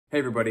Hey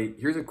everybody,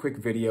 here's a quick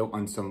video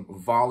on some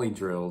volley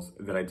drills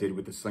that I did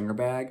with the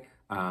Slingerbag.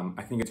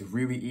 I think it's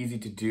really easy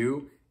to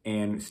do,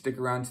 and stick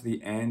around to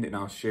the end and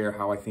I'll share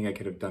how I think I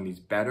could have done these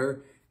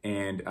better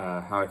and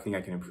how I think I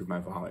can improve my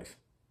volleys.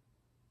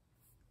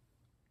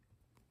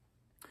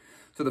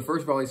 So the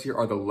first volleys here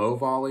are the low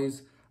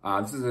volleys.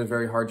 This is a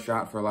very hard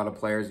shot for a lot of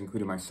players,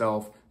 including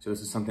myself. So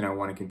this is something I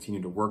want to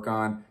continue to work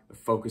on. The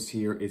focus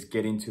here is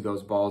getting to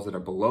those balls that are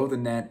below the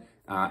net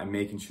and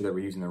making sure that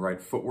we're using the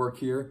right footwork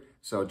here.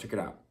 So check it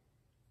out.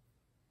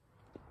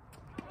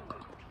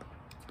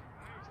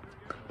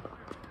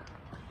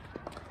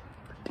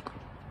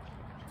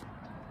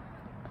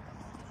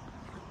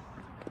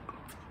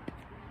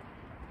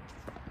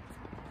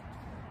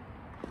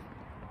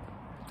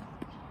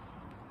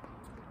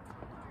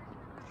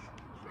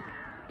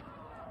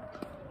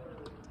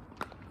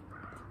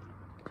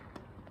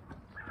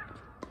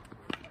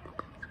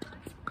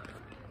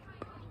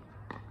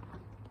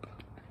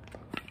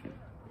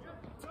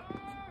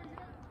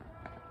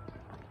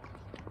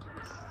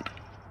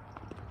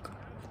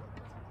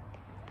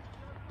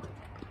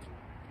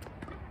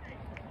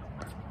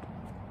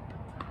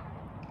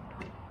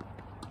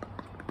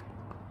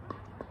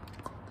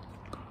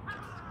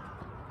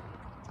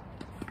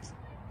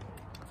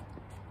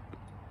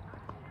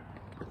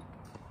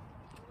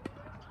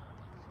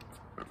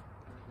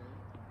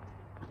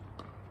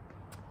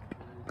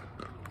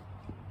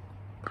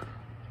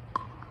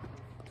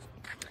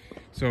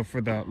 So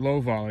for the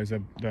low volleys,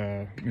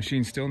 the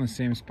machine's still in the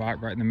same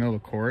spot right in the middle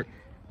of the court.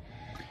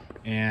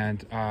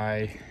 And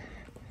I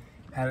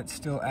have it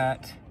still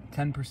at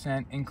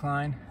 10%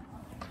 incline.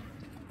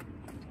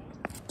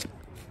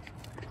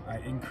 I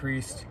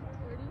increased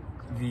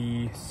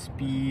the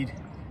speed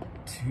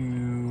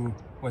to,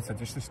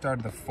 just the start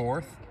of the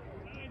fourth.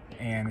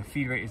 And the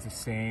feed rate is the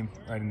same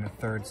right in the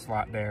third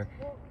slot there.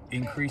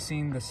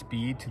 Increasing the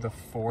speed to the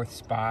fourth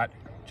spot,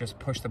 just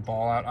push the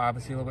ball out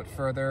obviously a little bit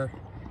further,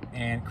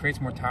 and creates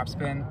more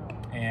topspin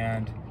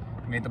and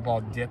made the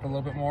ball dip a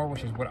little bit more,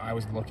 which is what I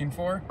was looking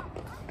for.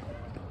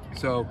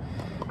 So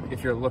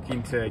if you're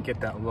looking to get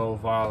that low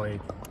volley,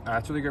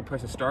 it's a really good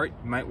place to start.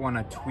 You might want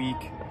to tweak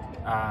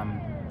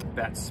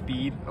that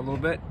speed a little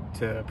bit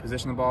to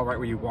position the ball right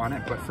where you want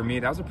it. But for me,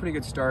 that was a pretty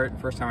good start.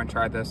 First time I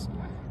tried this,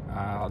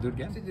 I'll do it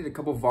again. I did a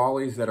couple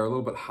volleys that are a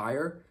little bit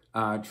higher,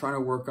 trying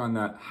to work on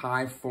the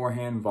high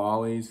forehand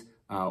volleys,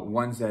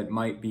 ones that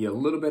might be a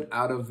little bit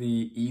out of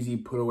the easy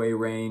put away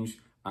range.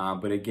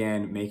 But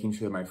again, making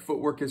sure that my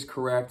footwork is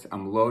correct,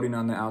 I'm loading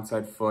on the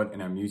outside foot,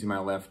 and I'm using my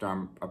left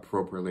arm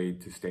appropriately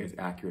to stay as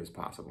accurate as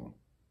possible.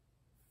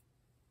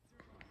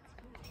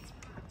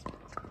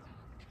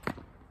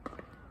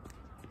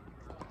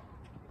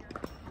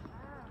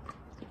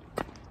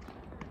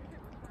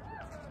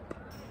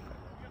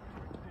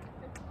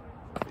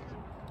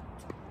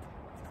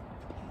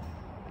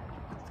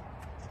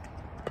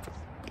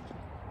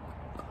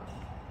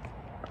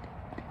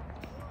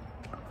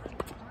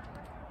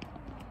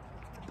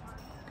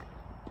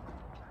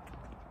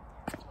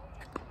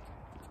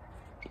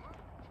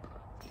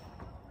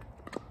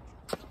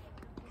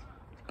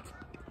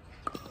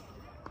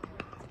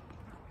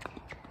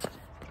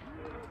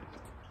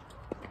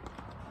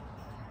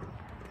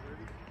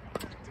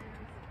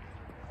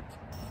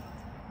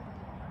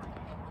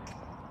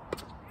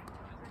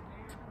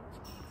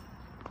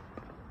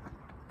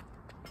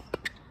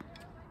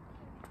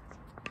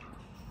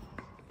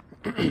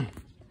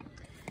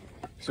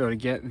 So to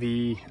get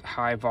the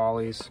high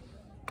volleys,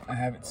 I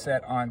have it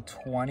set on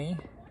 20,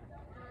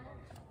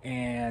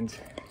 and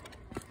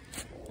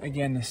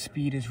again, the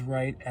speed is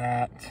right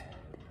at,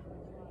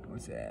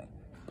 what's that?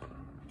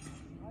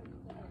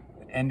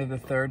 The end of the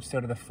third,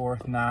 start of the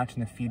fourth notch,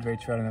 and the feed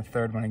rate's right on the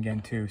third one again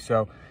too.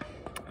 So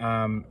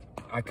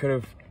I could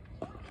have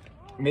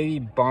maybe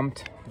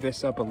bumped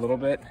this up a little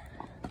bit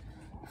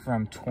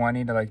from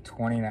 20 to like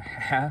 20 and a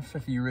half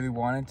if you really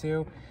wanted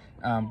to.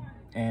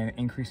 And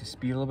increase the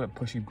speed a little bit,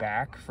 push you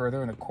back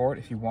further in the court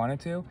if you wanted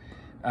to.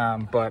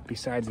 But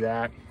besides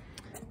that,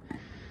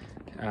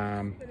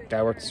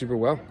 that worked super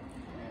well.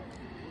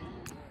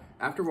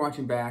 After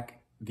watching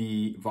back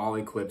the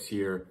volley clips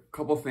here, a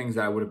couple things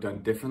I would have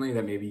done differently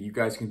that maybe you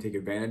guys can take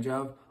advantage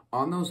of.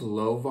 On those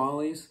low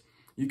volleys,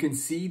 you can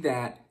see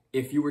that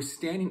if you were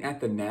standing at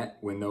the net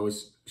when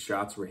those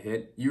shots were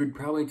hit, you would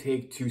probably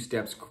take 2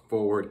 steps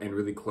forward and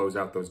really close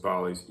out those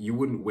volleys. You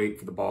wouldn't wait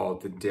for the ball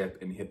to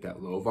dip and hit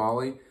that low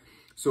volley.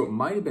 So it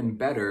might have been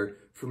better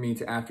for me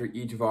to, after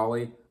each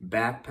volley,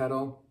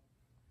 backpedal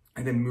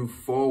and then move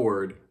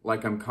forward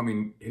like I'm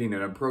hitting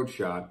an approach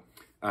shot,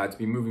 to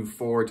be moving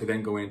forward to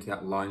then go into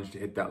that lunge to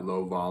hit that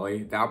low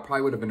volley. That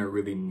probably would have been a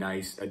really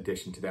nice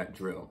addition to that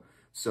drill.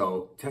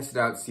 So test it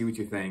out, see what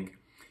you think.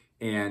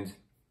 And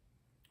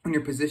when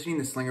you're positioning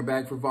the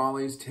Slingerbag for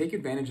volleys, take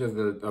advantage of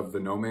the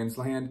no man's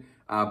land.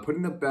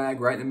 Putting the bag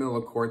right in the middle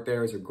of the court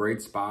there is a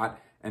great spot.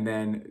 And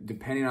then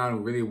depending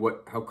on really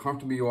how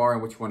comfortable you are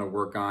and what you want to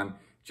work on,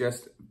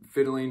 just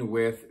fiddling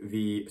with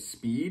the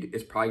speed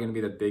is probably going to be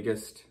the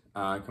biggest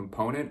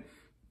component.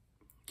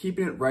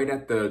 Keeping it right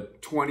at the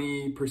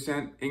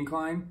 20%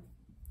 incline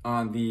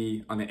on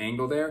the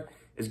angle there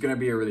is going to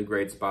be a really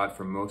great spot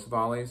for most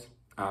volleys.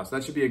 So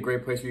that should be a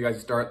great place for you guys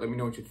to start. Let me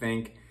know what you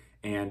think,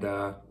 and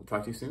we'll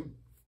talk to you soon.